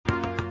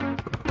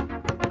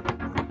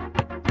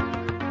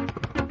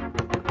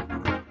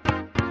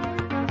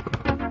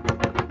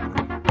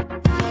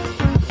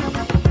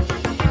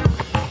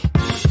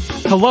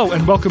Hello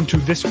and welcome to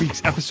this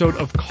week's episode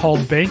of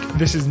Called Bank.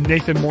 This is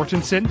Nathan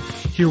Mortensen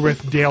here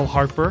with Dale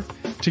Harper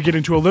to get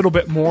into a little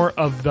bit more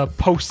of the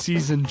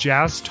postseason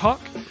Jazz talk.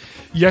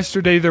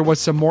 Yesterday there was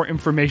some more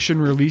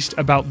information released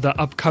about the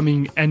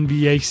upcoming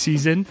NBA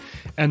season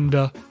and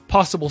the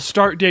possible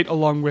start date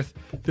along with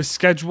the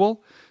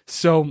schedule.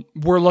 So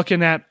we're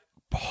looking at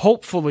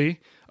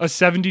hopefully a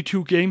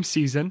 72 game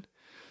season.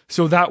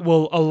 So that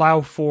will allow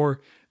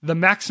for the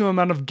maximum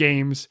amount of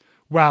games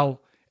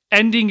while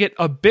ending it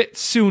a bit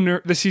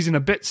sooner, the season a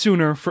bit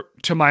sooner,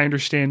 to my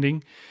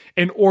understanding,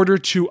 in order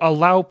to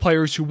allow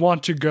players who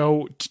want to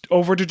go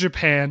over to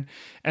Japan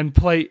and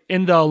play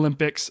in the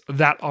Olympics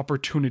that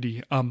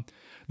opportunity.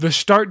 The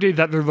start date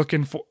that they're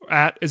looking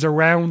at is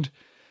around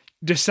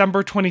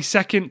December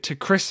 22nd to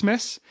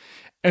Christmas.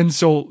 And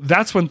so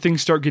that's when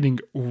things start getting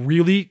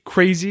really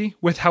crazy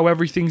with how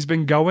everything's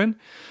been going.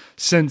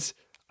 Since,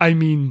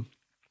 you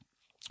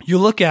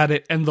look at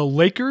it and the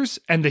Lakers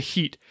and the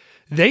Heat,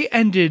 they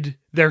ended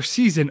their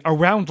season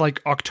around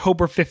like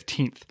October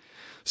 15th.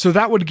 So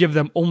that would give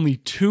them only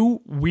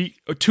 2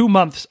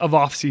 months of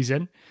off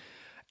season,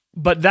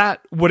 but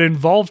that would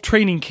involve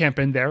training camp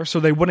in there. So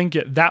they wouldn't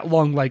get that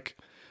long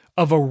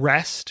of a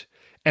rest.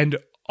 And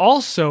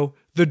also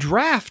the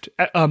draft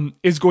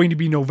is going to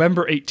be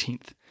November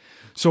 18th.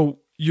 So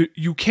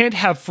you can't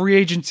have free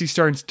agency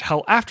start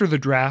until after the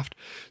draft.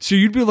 So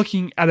you'd be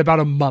looking at about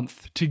a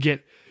month to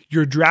get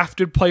your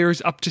drafted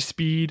players up to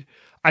speed.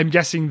 I'm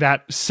guessing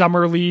that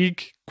summer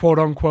league, quote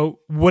unquote,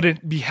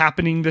 wouldn't be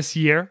happening this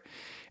year.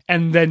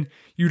 And then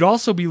you'd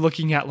also be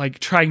looking at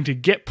trying to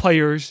get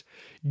players,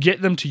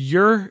 get them to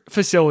your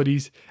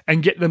facilities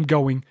and get them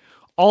going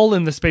all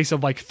in the space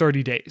of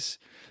 30 days.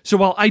 So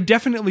while I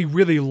definitely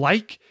really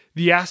like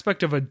the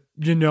aspect of a,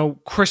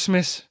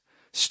 Christmas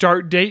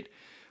start date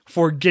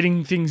for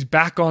getting things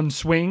back on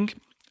swing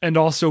and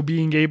also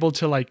being able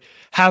to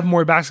have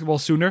more basketball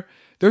sooner,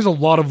 there's a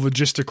lot of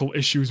logistical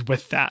issues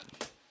with that.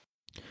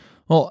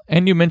 Well,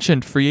 and you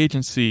mentioned free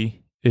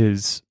agency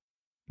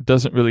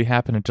doesn't really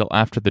happen until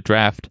after the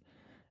draft,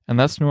 and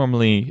that's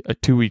normally a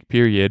 2-week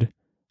period.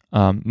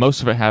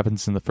 Most of it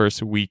happens in the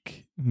first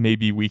week,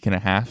 maybe week and a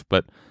half,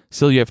 but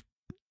still you have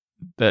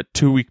that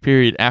 2-week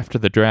period after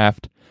the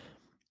draft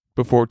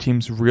before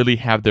teams really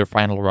have their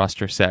final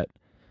roster set.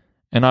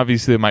 And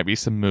obviously there might be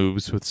some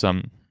moves with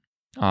some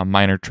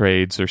minor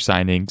trades or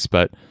signings,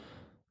 but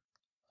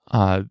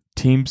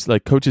teams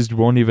coaches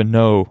won't even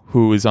know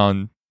who is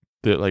on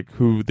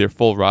who their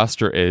full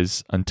roster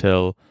is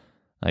until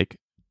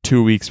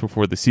 2 weeks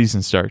before the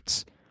season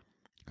starts.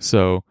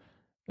 So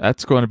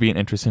that's going to be an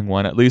interesting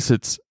one. At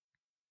least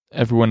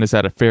everyone is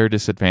at a fair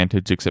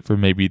disadvantage except for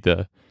maybe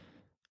the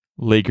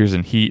Lakers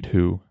and Heat,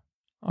 who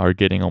are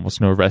getting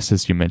almost no rest,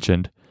 as you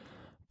mentioned.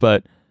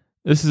 But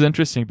this is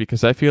interesting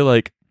because I feel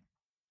like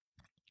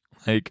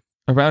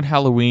around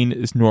Halloween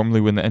is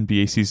normally when the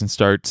NBA season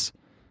starts,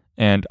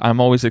 and I'm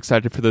always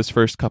excited for those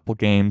first couple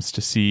games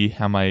to see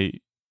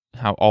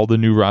how all the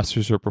new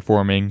rosters are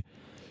performing.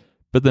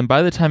 But then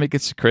by the time it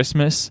gets to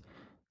Christmas,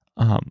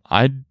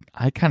 I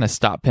kind of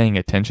stop paying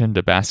attention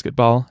to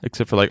basketball,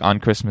 except for on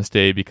Christmas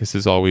Day, because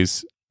there's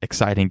always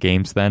exciting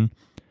games then.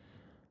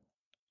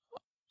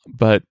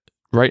 But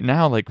right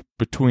now,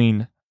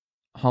 between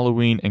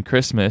Halloween and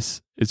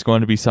Christmas is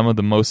going to be some of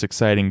the most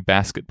exciting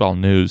basketball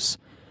news.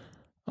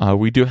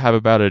 We do have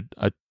about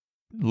a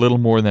little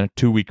more than a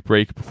 2-week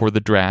break before the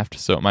draft,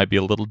 so it might be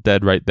a little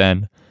dead right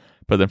then.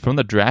 But then from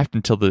the draft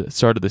until the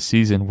start of the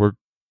season, we're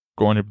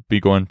going to be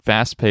going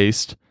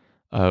fast-paced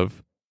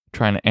of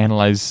trying to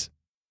analyze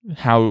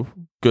how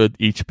good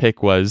each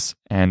pick was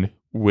and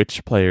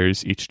which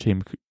players each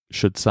team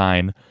should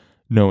sign,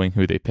 knowing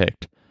who they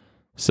picked.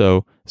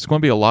 So it's going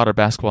to be a lot of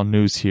basketball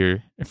news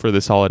here for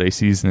this holiday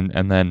season,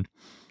 and then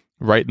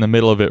right in the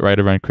middle of it, right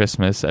around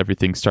Christmas,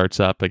 everything starts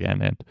up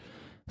again. And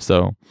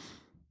so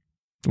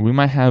we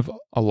might have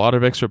a lot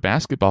of extra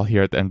basketball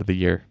here at the end of the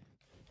year.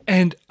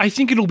 And I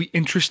think it'll be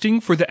interesting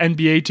for the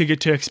NBA to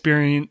get to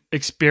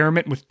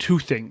experiment with two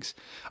things.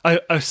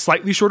 A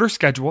slightly shorter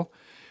schedule,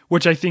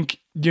 which I think,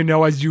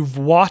 as you've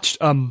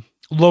watched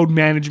load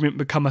management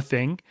become a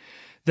thing,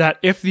 that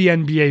if the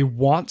NBA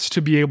wants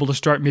to be able to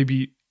start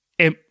maybe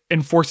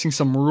enforcing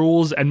some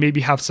rules and maybe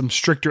have some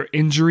stricter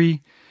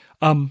injury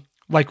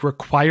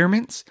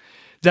requirements,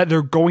 that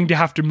they're going to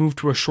have to move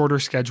to a shorter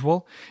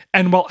schedule.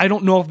 And while I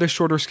don't know if this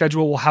shorter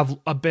schedule will have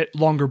a bit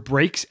longer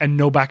breaks and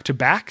no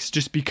back-to-backs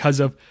just because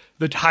of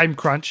the time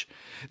crunch,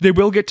 they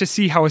will get to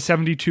see how a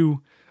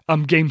 72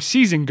 game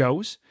season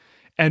goes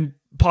and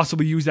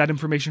possibly use that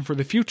information for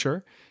the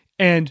future.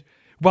 And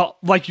well,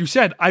 like you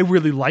said, I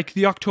really like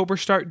the October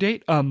start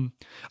date.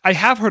 I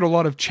have heard a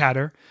lot of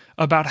chatter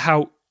about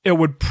how it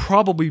would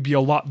probably be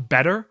a lot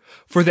better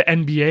for the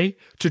NBA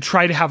to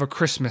try to have a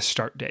Christmas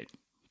start date.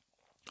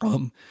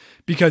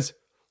 Because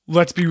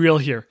let's be real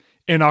here.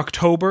 In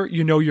October,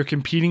 you're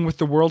competing with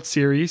the World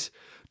Series,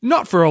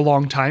 not for a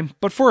long time,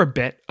 but for a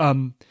bit.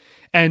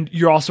 And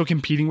you're also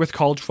competing with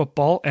college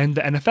football and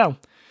the NFL,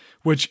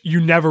 which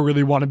you never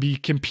really want to be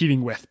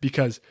competing with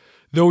because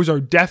those are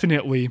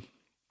definitely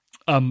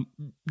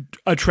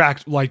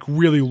attract like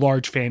really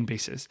large fan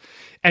bases.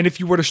 And if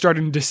you were to start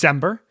in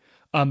December,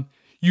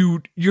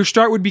 your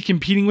start would be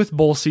competing with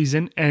bowl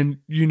season and,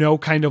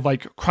 kind of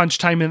like crunch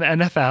time in the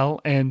NFL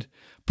and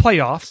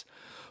playoffs,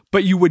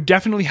 but you would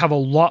definitely have a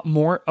lot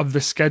more of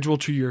the schedule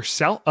to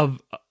yourself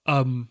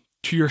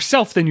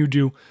than you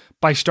do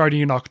by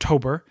starting in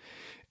October.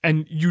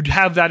 And you'd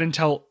have that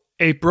until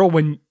April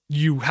when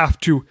you have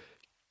to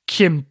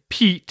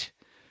compete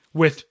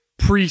with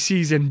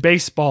preseason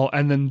baseball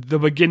and then the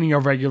beginning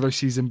of regular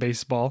season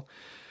baseball,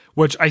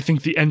 which I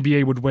think the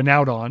NBA would win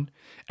out on.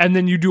 And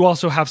then you do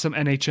also have some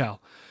NHL.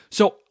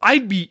 So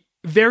I'd be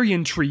very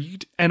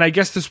intrigued, and I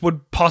guess this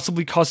would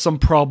possibly cause some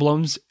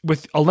problems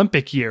with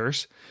Olympic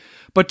years,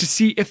 but to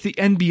see if the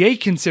NBA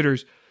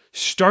considers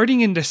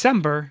starting in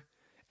December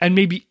and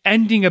maybe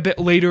ending a bit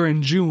later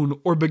in June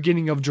or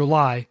beginning of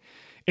July,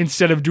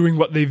 instead of doing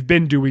what they've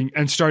been doing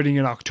and starting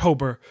in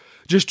October,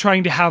 just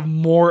trying to have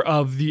more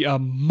of the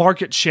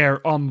market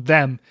share on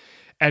them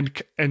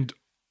and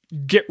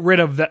get rid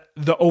of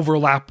the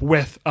overlap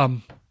with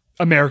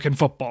American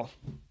football.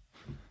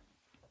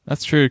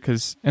 That's true,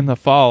 because in the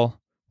fall,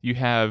 you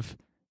have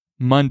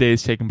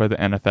Mondays taken by the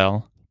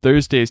NFL,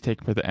 Thursdays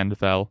taken by the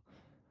NFL.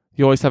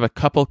 You always have a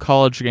couple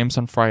college games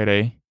on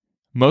Friday.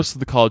 Most of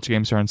the college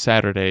games are on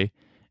Saturday,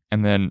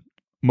 and then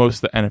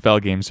most of the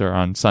NFL games are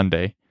on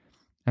Sunday.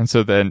 And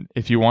so then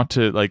if you want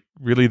to, like,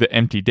 really the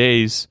empty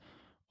days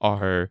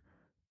are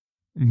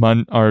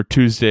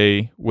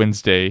Tuesday,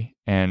 Wednesday,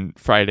 and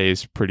Friday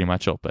is pretty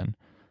much open.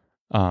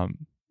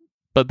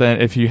 But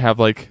then if you have,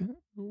 like,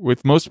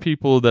 with most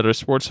people that are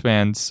sports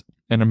fans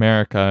in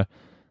America,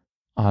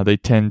 they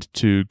tend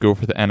to go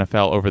for the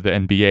NFL over the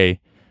NBA.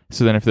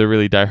 So then if they're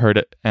really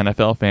diehard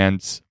NFL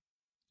fans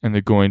and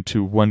they're going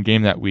to one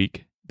game that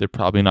week, they're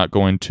probably not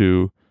going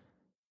to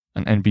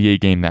an NBA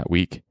game that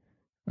week,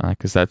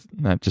 because that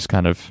just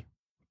kind of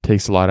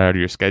takes a lot out of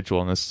your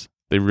schedule, and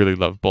they really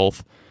love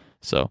both.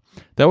 So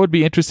that would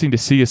be interesting to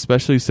see,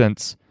 especially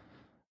since,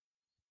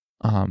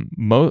 at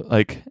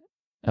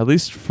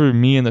least for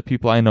me and the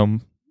people I know,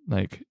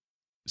 like,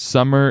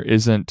 summer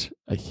isn't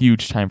a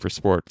huge time for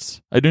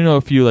sports. I do know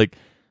a few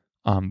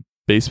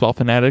baseball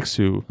fanatics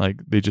who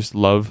they just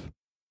love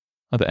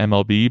the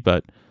MLB,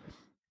 but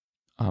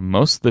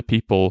most of the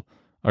people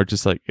are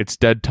just it's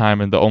dead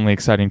time, and the only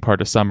exciting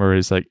part of summer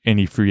is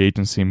any free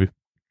agency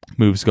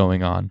moves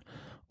going on,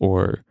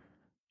 or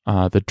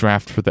the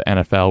draft for the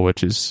NFL,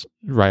 which is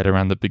right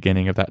around the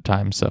beginning of that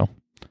time. So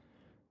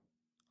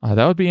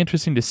that would be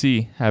interesting to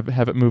see, have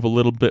it move a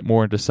little bit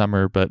more into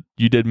summer. But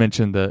you did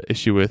mention the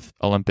issue with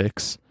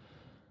Olympics.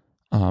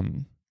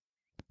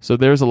 So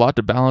there's a lot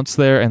to balance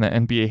there, and the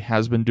NBA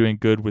has been doing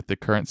good with the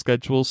current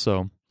schedule.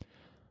 So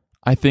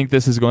I think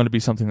this is going to be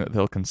something that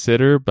they'll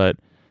consider, but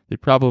they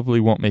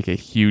probably won't make a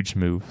huge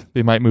move.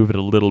 They might move it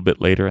a little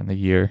bit later in the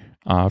year,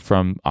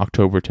 from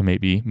October to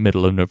maybe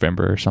middle of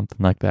November or something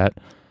like that.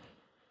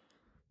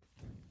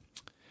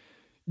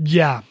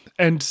 Yeah,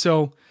 and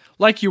so,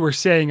 like you were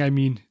saying, I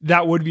mean,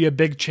 that would be a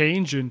big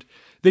change, and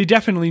they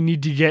definitely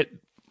need to get,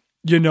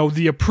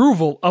 the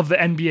approval of the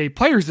NBA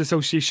Players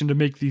Association to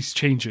make these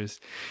changes.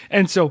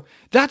 And so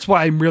that's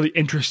why I'm really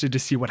interested to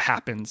see what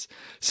happens,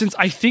 since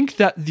I think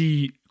that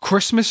the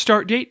Christmas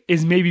start date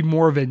is maybe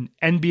more of an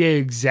NBA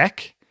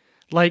exec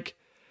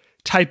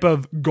type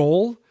of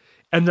goal,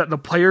 and that the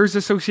Players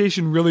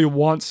Association really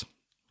wants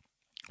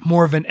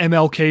more of an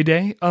MLK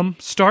Day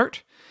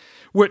start,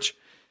 which,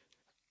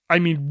 I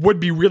mean,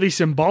 would be really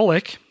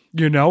symbolic,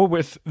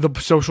 with the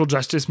social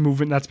justice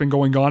movement that's been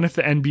going on, if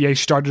the NBA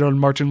started on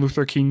Martin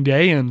Luther King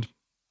Day.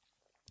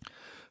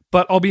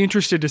 But I'll be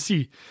interested to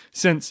see,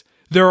 since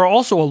there are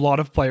also a lot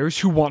of players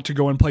who want to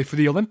go and play for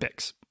the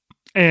Olympics.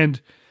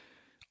 And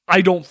I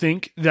don't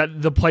think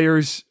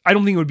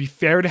it would be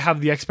fair to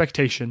have the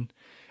expectation,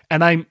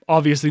 and I'm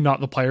obviously not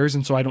the players,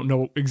 and so I don't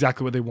know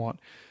exactly what they want,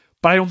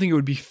 but I don't think it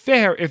would be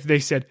fair if they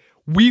said,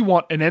 we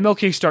want an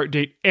MLK start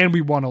date and we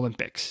want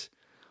Olympics.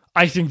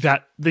 I think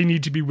that they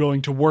need to be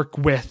willing to work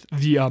with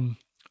the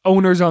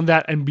owners on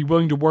that, and be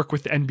willing to work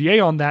with the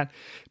NBA on that,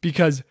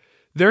 because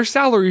their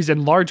salaries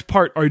in large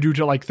part are due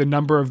to the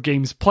number of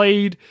games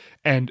played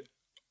and,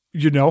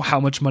 how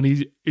much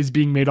money is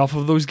being made off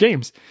of those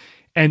games.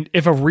 And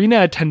if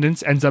arena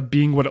attendance ends up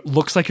being what it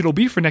looks like it'll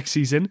be for next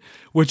season,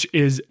 which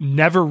is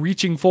never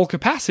reaching full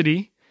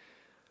capacity,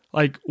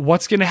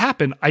 what's going to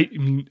happen? I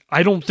mean,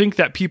 I don't think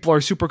that people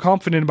are super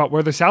confident about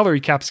where the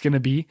salary cap's going to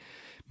be.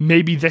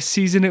 Maybe this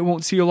season it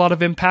won't see a lot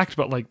of impact,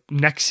 but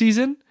next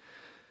season,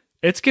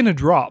 it's going to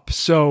drop.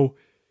 So,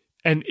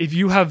 and if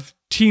you have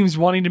teams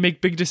wanting to make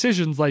big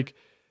decisions,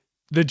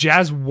 the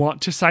Jazz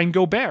want to sign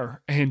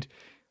Gobert, and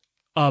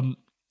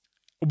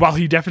while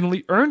he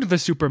definitely earned the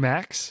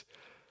Supermax,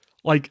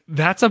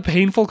 that's a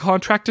painful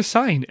contract to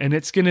sign, and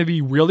it's going to be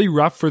really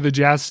rough for the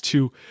Jazz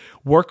to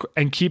work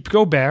and keep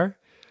Gobert,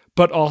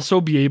 but also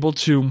be able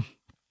to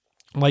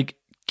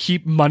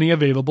keep money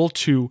available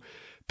to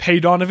pay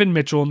Donovan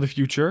Mitchell in the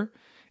future,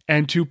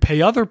 and to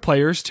pay other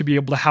players to be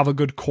able to have a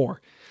good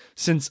core.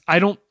 Since I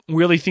don't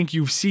really think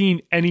you've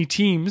seen any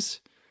teams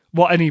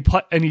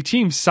any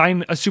team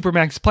sign a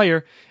Supermax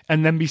player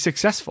and then be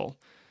successful,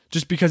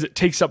 just because it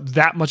takes up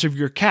that much of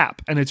your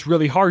cap, and it's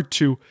really hard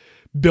to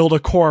build a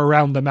core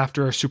around them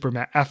after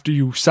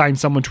you sign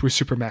someone to a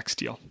Supermax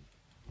deal.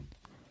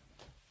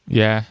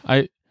 Yeah,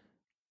 I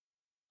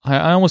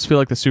almost feel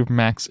like the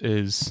Supermax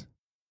is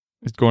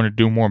going to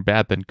do more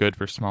bad than good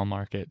for small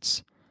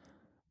markets.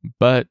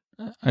 But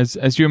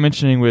as you were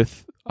mentioning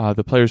with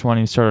the players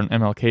wanting to start on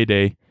MLK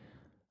Day,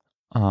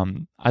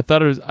 I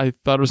thought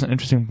it was an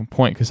interesting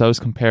point, because I was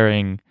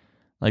comparing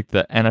like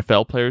the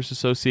NFL Players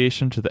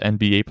Association to the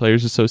NBA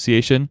Players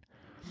Association,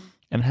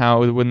 and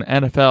how when the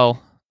NFL,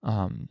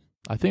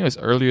 I think it was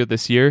earlier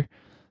this year,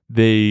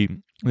 they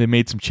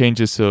made some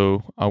changes.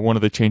 So one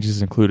of the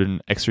changes included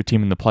an extra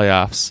team in the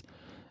playoffs,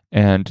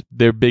 and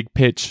their big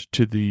pitch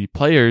to the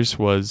players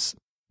was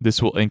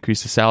this will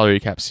increase the salary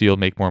cap so you'll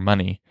make more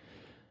money.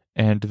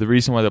 And the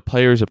reason why the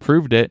players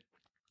approved it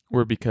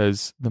were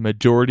because the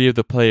majority of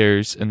the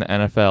players in the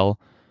NFL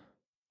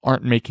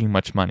aren't making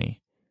much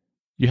money.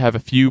 You have a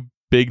few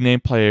big name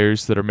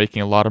players that are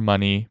making a lot of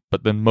money,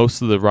 but then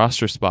most of the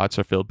roster spots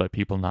are filled by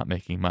people not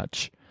making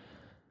much.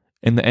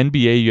 In the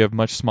NBA, you have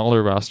much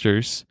smaller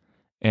rosters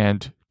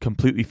and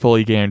completely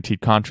fully guaranteed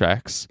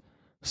contracts.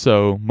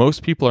 So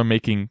most people are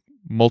making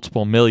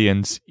multiple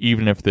millions,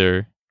 even if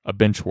they're a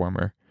bench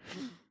warmer.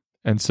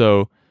 And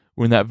so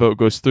when that vote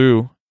goes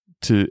through,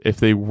 if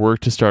they were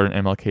to start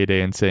an MLK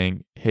Day and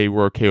saying, hey,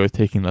 we're okay with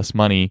taking less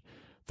money,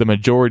 the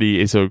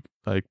majority is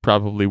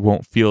probably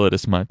won't feel it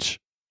as much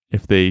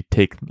if they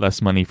take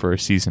less money for a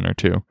season or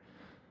two.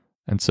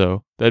 And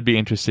so that'd be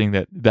interesting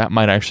that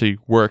might actually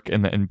work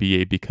in the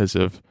NBA because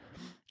of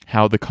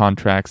how the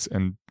contracts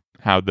and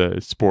how the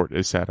sport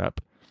is set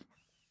up.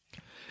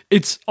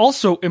 It's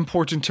also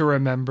important to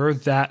remember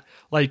that,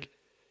 like,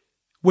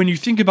 when you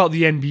think about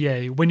the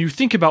NBA, when you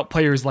think about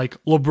players like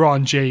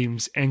LeBron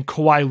James and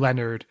Kawhi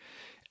Leonard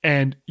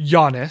and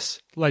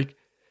Giannis, like,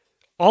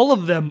 all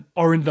of them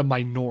are in the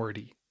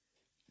minority.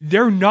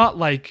 They're not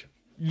like,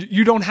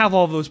 you don't have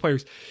all of those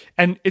players.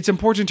 And it's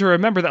important to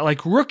remember that,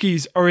 like,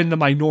 rookies are in the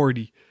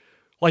minority.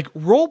 Like,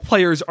 role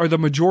players are the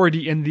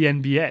majority in the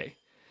NBA.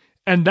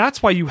 And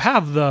that's why you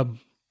have the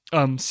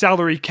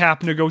salary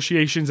cap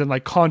negotiations and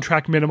like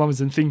contract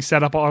minimums and things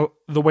set up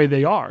the way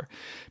they are.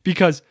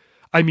 Because,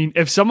 I mean,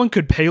 if someone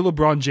could pay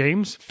LeBron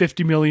James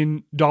 $50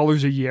 million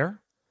a year,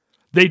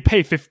 they'd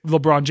pay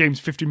LeBron James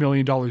 $50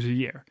 million a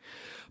year.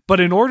 But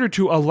in order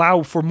to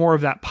allow for more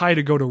of that pie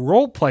to go to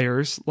role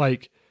players,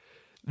 like,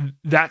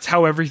 that's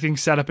how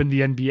everything's set up in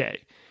the NBA.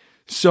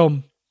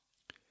 So,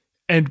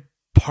 and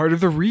part of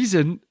the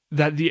reason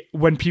that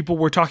when people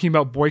were talking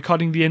about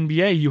boycotting the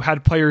NBA, you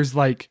had players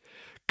like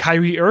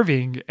Kyrie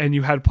Irving and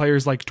you had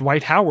players like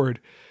Dwight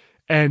Howard.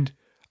 And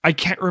I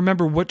can't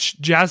remember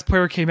which Jazz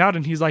player came out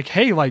and he's like,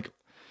 hey, like,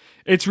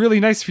 it's really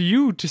nice for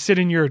you to sit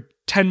in your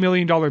 $10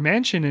 million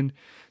mansion and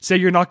say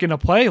you're not going to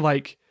play.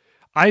 Like,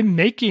 I'm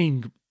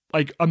making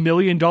like $1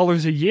 million a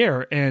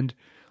year and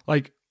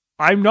like,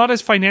 I'm not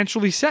as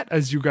financially set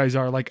as you guys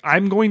are. Like,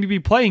 I'm going to be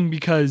playing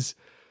because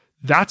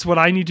that's what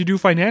I need to do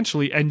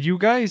financially. And you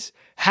guys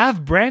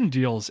have brand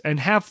deals and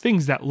have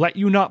things that let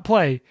you not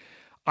play.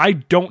 I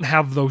don't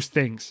have those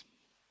things.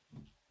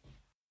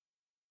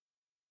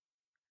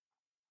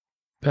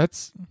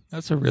 That's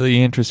a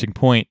really interesting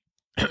point.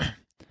 I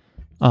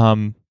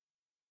don't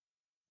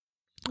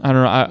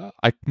know.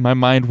 I my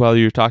mind while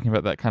you were talking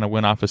about that kind of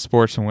went off of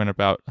sports and went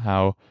about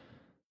how,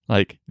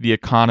 like, the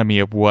economy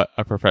of what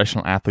a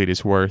professional athlete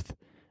is worth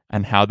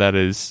and how that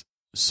is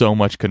so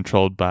much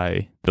controlled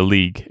by the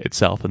league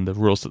itself and the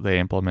rules that they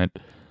implement.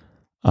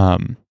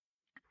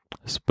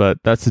 But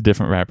that's a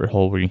different rabbit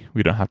hole. We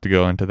don't have to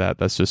go into that.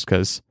 That's just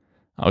because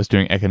I was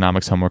doing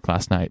economics homework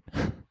last night.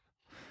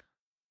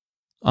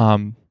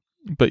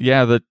 But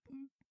yeah,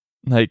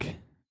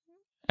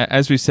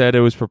 as we said,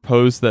 it was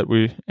proposed that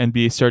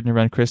NBA starting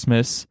around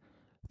Christmas.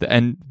 The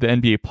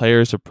NBA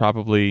players are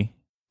probably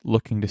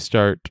looking to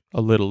start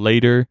a little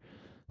later,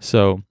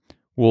 so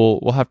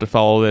we'll have to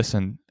follow this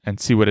and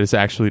see what is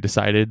actually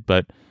decided.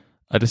 But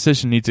a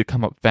decision needs to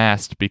come up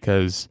fast,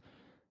 because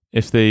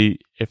if they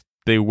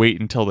wait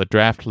until the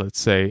draft, let's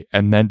say,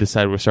 and then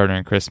decide we're starting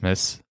on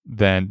Christmas,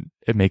 then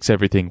it makes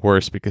everything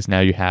worse, because now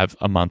you have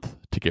a month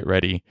to get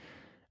ready.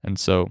 And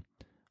so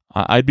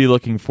I'd be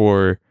looking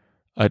for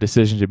a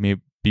decision to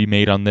be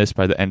made on this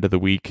by the end of the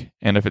week.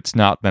 And if it's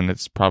not, then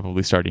it's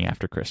probably starting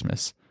after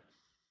Christmas.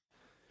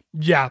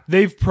 Yeah,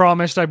 they've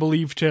promised, I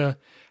believe, to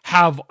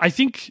have, I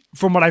think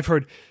from what I've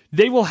heard,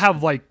 they will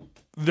have like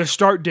the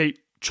start date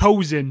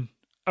chosen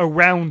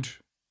around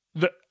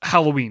the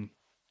Halloween.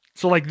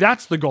 So like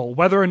that's the goal.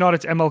 Whether or not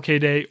it's MLK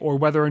Day or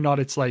whether or not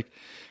it's like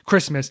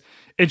Christmas,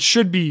 it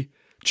should be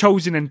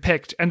chosen and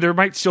picked. And there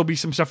might still be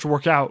some stuff to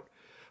work out,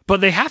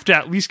 but they have to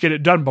at least get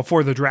it done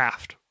before the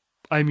draft.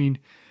 I mean,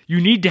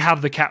 you need to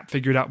have the cap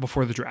figured out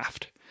before the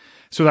draft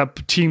so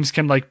that teams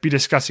can like be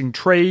discussing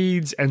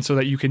trades and so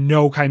that you can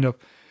know kind of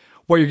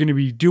what you're going to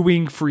be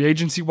doing free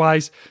agency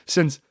wise,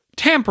 since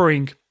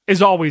tampering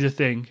is always a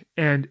thing,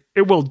 and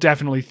it will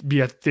definitely be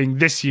a thing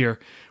this year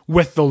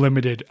with the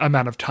limited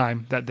amount of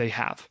time that they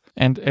have.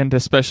 And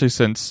especially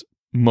since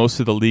most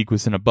of the league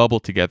was in a bubble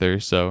together,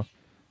 so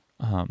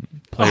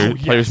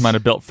players might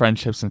have built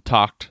friendships and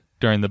talked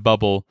during the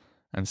bubble,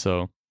 and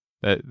so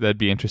that'd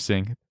be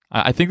interesting.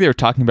 I think they were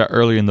talking about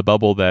earlier in the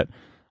bubble that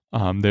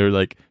they were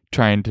like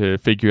trying to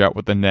figure out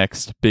what the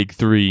next big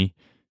three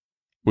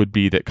would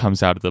be that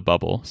comes out of the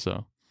bubble.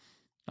 So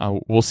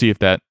we'll see if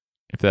that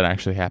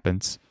actually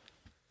happens.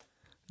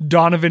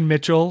 Donovan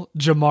Mitchell,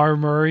 Jamal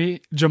Murray,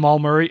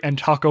 and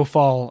Taco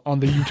Fall on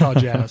the Utah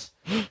Jazz.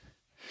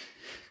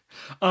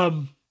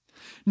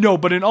 No,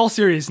 but in all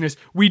seriousness,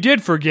 we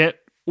did forget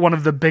one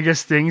of the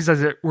biggest things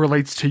as it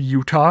relates to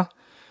Utah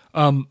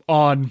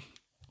on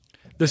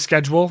the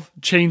schedule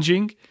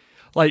changing.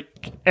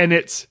 And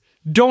it's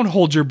don't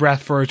hold your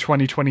breath for a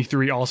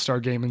 2023 All-Star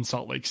game in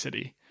Salt Lake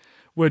City,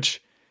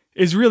 which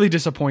is really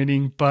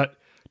disappointing, but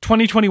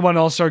 2021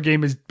 All-Star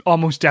game is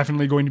almost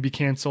definitely going to be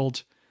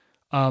canceled.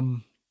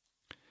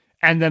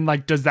 And then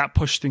does that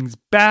push things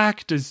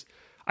back?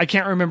 I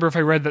can't remember if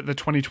I read that the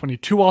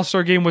 2022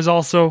 All-Star game was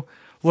also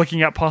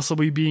looking at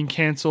possibly being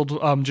canceled,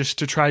 just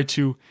to try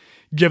to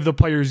give the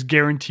players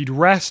guaranteed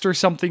rest or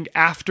something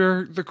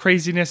after the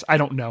craziness. I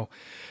don't know.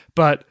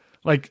 But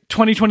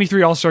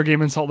 2023 All-Star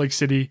game in Salt Lake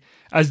City,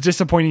 as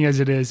disappointing as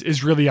it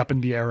is really up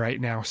in the air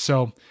right now.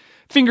 So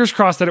fingers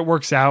crossed that it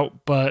works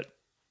out, but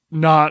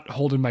not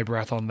holding my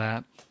breath on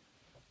that.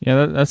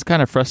 Yeah, that's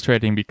kind of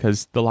frustrating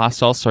because the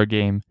last All-Star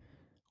game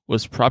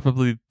was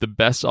probably the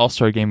best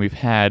All-Star game we've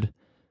had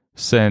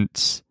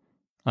since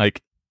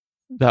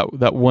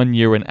that one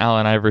year when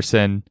Allen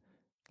Iverson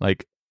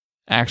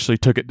actually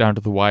took it down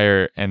to the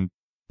wire and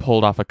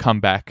pulled off a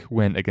comeback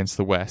win against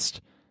the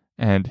West.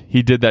 And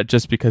he did that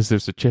just because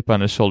there's a chip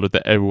on his shoulder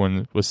that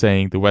everyone was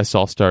saying the West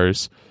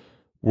All-Stars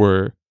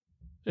were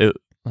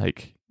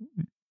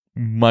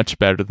much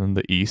better than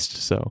the East.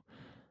 So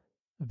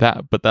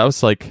that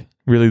was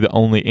really the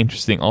only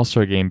interesting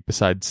All-Star game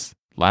besides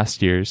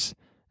last year's.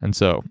 And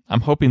so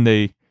I'm hoping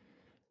they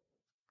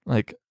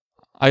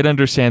I'd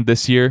understand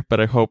this year, but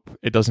I hope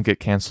it doesn't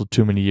get canceled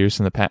too many years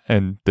in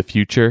the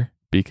future,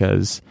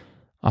 because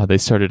they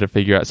started to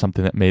figure out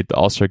something that made the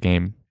All-Star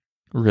game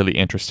really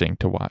interesting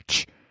to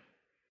watch.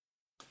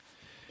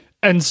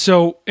 And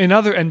so in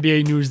other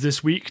NBA news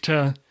this week,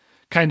 to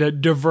kind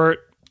of divert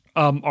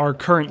our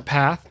current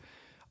path,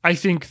 I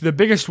think the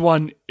biggest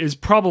one is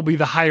probably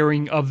the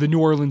hiring of the New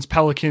Orleans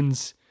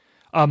Pelicans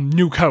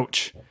new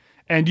coach.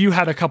 And you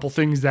had a couple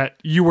things that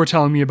you were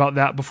telling me about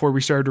that before we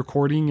started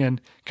recording,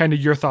 and kind of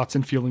your thoughts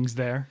and feelings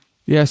there.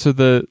 Yeah, so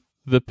the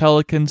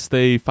Pelicans,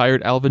 they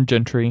fired Alvin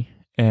Gentry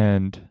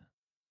and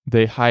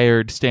they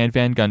hired Stan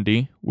Van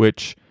Gundy,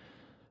 which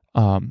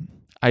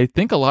I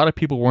think a lot of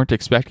people weren't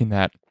expecting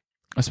that,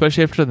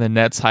 especially after the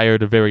Nets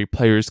hired a very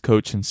players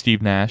coach in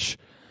Steve Nash.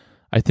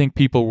 I think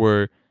people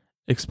were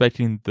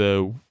expecting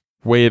the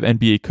way of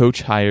NBA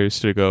coach hires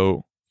to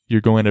go,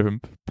 you're going to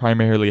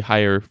primarily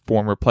hire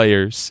former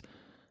players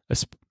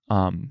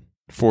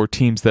for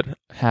teams that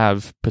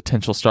have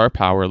potential star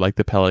power like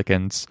the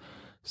Pelicans,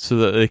 so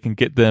that they can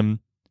get them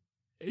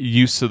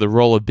used to the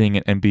role of being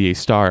an NBA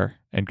star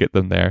and get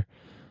them there.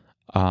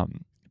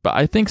 But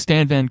I think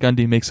Stan Van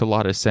Gundy makes a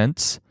lot of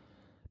sense,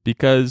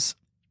 because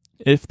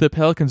if the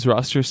Pelicans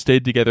roster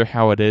stayed together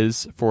how it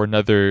is for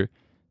another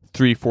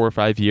 3, 4,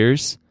 5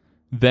 years,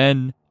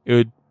 then it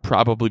would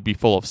probably be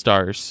full of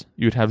stars.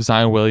 You would have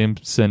Zion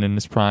Williamson in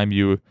his prime.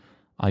 You'd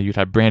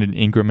have Brandon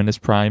Ingram in his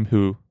prime,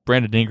 who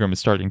Brandon Ingram is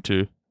starting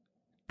to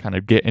kind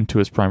of get into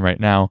his prime right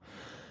now.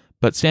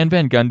 But Stan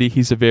Van Gundy,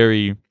 he's a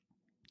very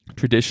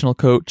traditional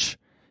coach.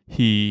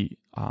 He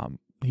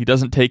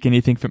doesn't take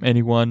anything from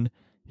anyone.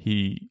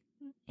 He's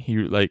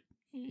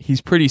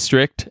pretty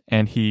strict,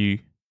 and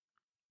he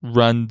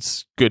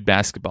runs good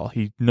basketball.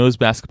 He knows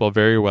basketball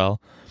very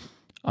well.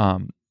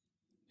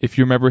 If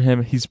you remember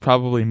him, he's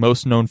probably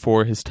most known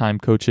for his time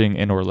coaching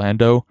in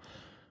Orlando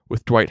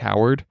with Dwight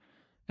Howard.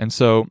 And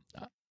so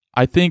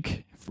I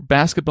think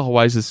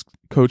basketball-wise,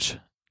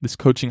 this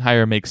coaching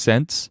hire makes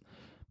sense.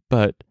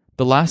 But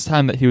the last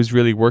time that he was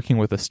really working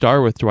with a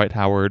star with Dwight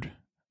Howard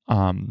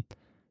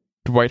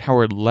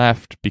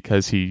left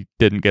because he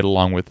didn't get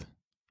along with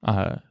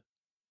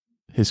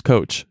his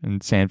coach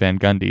and Stan Van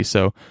Gundy.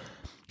 So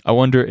I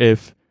wonder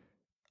if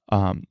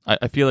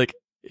I feel like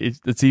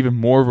it's even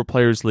more of a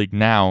players' league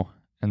now.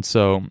 And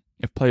so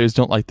if players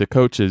don't like the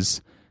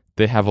coaches,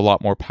 they have a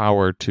lot more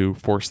power to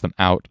force them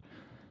out.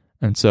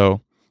 And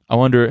so I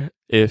wonder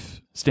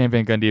if Stan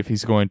Van Gundy, if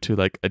he's going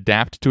to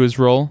adapt to his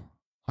role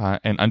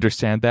and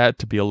understand that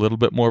to be a little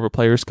bit more of a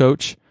player's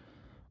coach,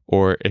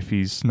 or if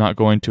he's not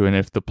going to, and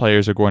if the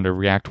players are going to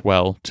react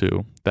well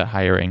to that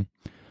hiring.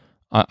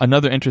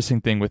 Another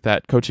interesting thing with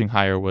that coaching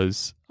hire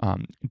was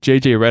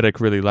JJ Redick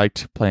really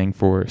liked playing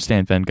for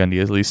Stan Van Gundy,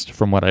 at least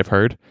from what I've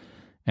heard,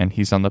 and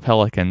he's on the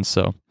Pelicans.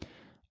 So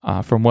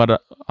from what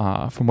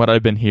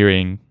I've been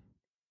hearing,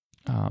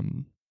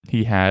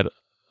 he had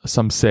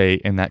some say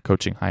in that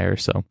coaching hire.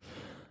 So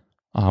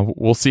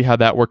we'll see how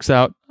that works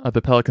out.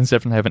 The Pelicans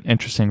definitely have an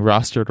interesting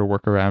roster to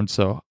work around,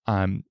 so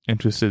I'm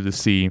interested to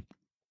see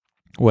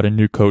what a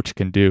new coach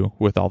can do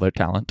with all their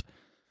talent.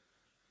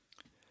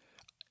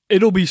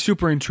 It'll be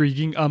super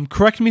intriguing.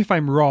 Correct me if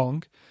I'm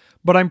wrong,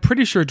 but I'm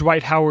pretty sure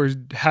Dwight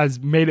Howard has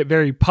made it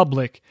very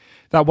public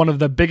that one of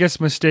the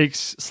biggest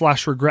mistakes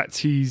 / regrets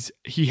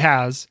he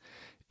has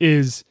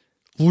is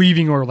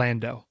leaving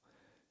Orlando.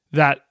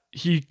 That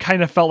he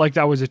kind of felt like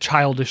that was a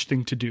childish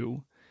thing to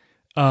do.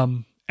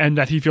 And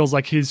that he feels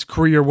like his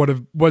career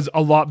was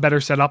a lot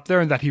better set up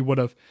there and that he would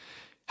have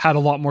had a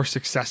lot more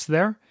success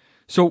there.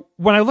 So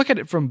when I look at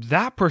it from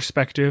that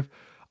perspective,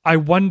 I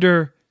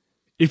wonder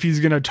if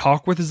he's going to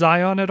talk with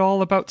Zion at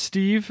all about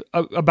Stan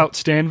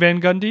Van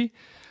Gundy,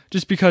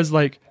 just because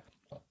what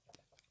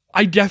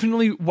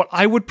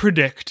I would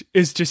predict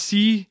is to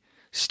see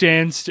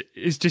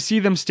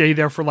them stay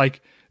there for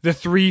like the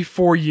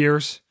 3-4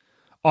 years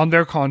on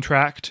their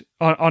contract,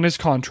 on his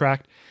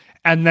contract,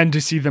 and then to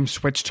see them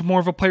switch to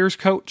more of a player's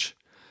coach.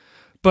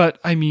 But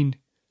I mean,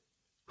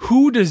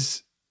 who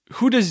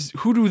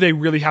do they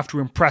really have to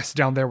impress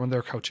down there when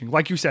they're coaching?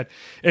 Like you said,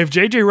 if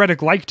JJ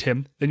Redick liked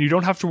him, then you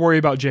don't have to worry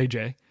about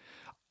JJ.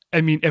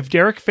 I mean, if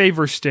Derek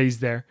Favors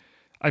stays there,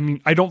 I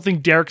mean, I don't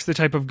think Derek's the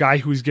type of guy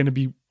who's going to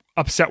be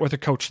upset with a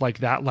coach like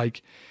that.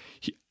 Like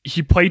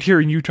he played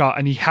here in Utah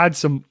and he had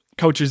some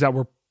coaches that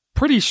were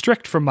pretty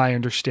strict from my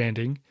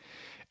understanding.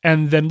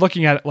 And then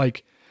looking at it,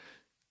 like,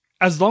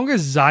 as long as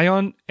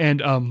Zion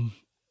and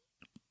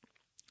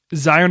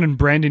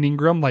Brandon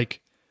Ingram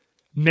like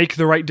make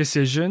the right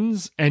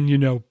decisions and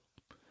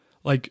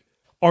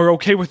are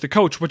okay with the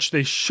coach, which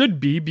they should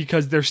be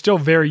because they're still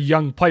very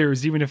young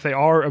players, even if they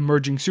are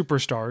emerging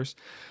superstars,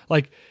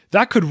 like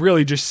that could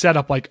really just set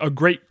up like a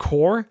great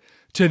core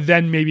to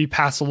then maybe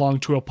pass along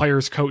to a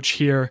player's coach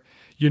here,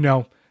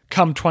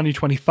 come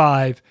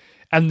 2025,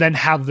 and then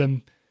have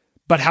them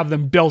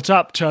built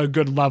up to a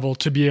good level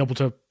to be able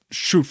to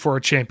shoot for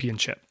a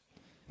championship.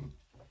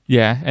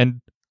 Yeah,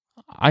 and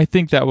I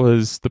think that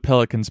was the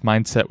Pelicans'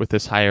 mindset with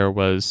this hire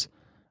was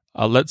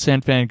let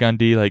Stan Van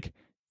Gundy like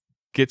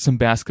get some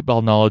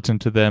basketball knowledge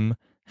into them,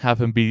 help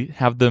them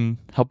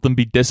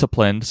be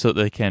disciplined so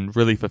that they can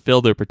really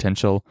fulfill their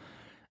potential,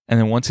 and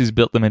then once he's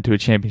built them into a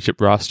championship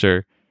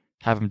roster,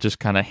 have him just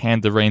kind of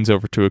hand the reins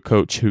over to a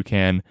coach who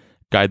can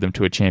guide them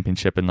to a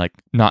championship and like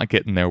not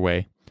get in their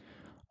way.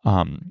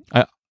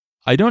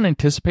 I don't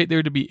anticipate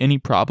there to be any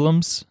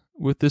problems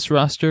with this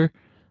roster.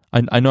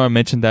 I know I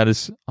mentioned that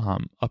as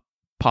a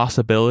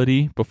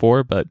possibility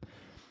before, but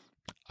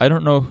I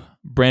don't know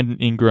Brandon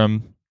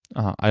Ingram.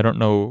 I don't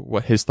know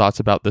what his thoughts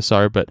about this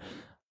are,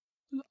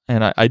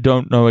 and I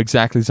don't know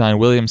exactly Zion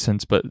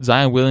Williamson's, but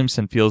Zion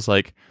Williamson feels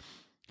like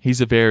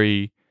he's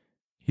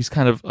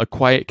kind of a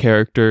quiet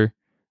character,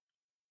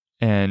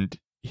 and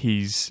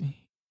he's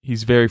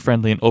very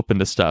friendly and open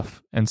to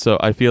stuff, and so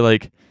I feel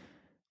like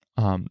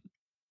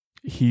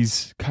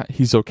he's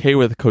okay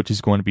with the coach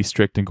who's going to be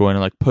strict and going to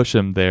like push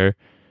him there,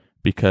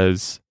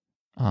 because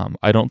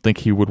I don't think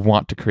he would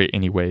want to create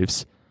any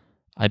waves.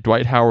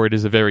 Dwight Howard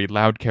is a very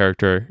loud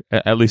character,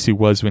 at least he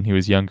was when he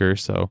was younger,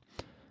 so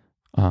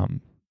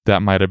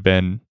that might have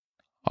been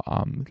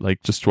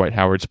like just Dwight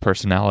Howard's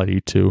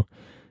personality to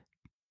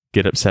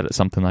get upset at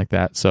something like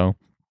that. So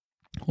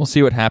we'll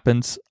see what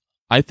happens.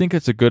 I think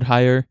it's a good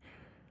hire.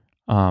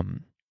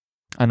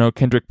 I know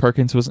Kendrick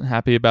Perkins wasn't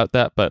happy about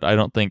that, but I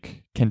don't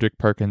think Kendrick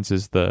Perkins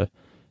is the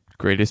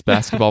greatest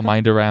basketball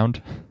mind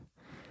around.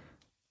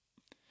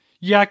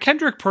 Yeah,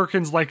 Kendrick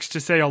Perkins likes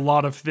to say a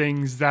lot of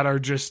things that are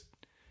just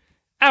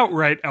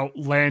outright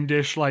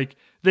outlandish. Like,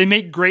 they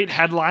make great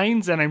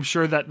headlines, and I'm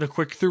sure that the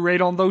click-through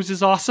rate on those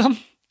is awesome.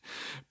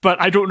 But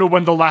I don't know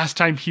when the last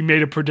time he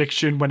made a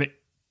prediction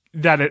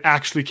that it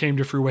actually came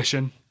to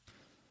fruition.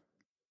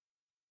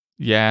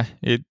 Yeah,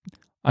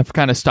 I've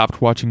kind of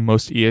stopped watching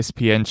most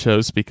ESPN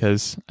shows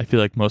because I feel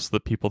like most of the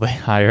people they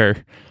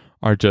hire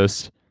are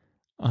just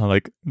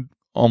like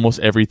almost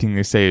everything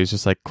they say is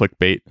just like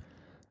clickbait.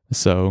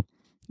 So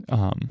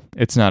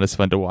it's not as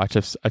fun to watch.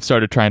 I've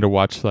started trying to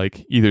watch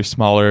like either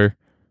smaller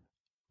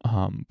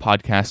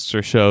podcasts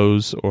or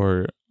shows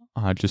or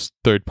just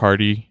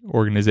third-party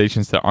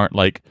organizations that aren't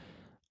like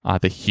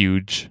the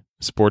huge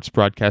sports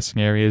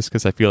broadcasting areas,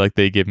 because I feel like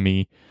they give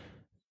me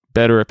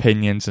better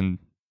opinions and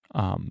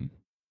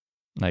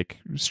like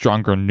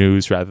stronger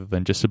news rather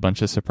than just a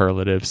bunch of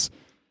superlatives.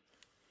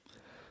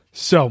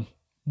 So,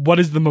 what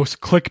is the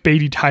most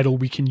clickbaity title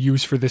we can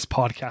use for this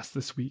podcast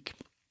this week?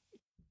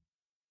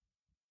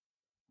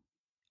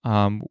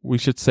 We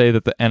should say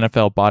that the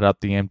NFL bought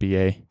out the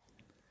NBA.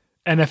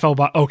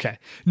 Okay.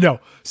 No.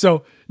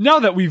 So now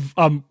that we've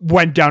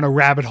went down a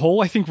rabbit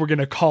hole, I think we're going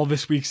to call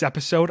this week's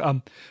episode.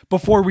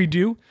 Before we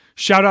do,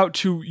 shout out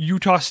to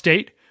Utah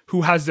State,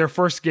 who has their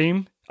first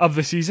game of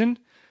the season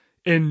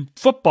in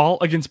football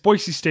against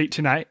Boise State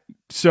tonight.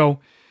 So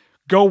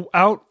go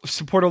out,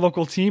 support a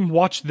local team,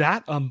 watch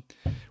that.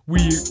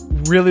 We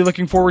really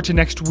looking forward to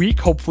next week.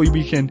 Hopefully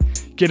we can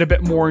get a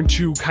bit more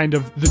into kind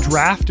of the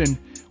draft and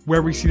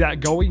where we see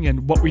that going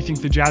and what we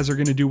think the Jazz are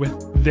going to do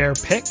with their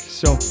pick.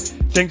 So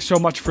thanks so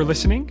much for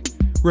listening.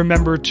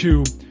 Remember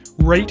to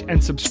rate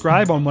and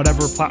subscribe on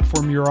whatever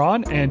platform you're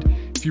on. And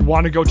if you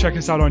want to go check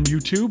us out on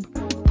YouTube,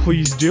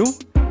 please do.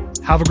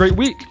 Have a great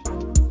week.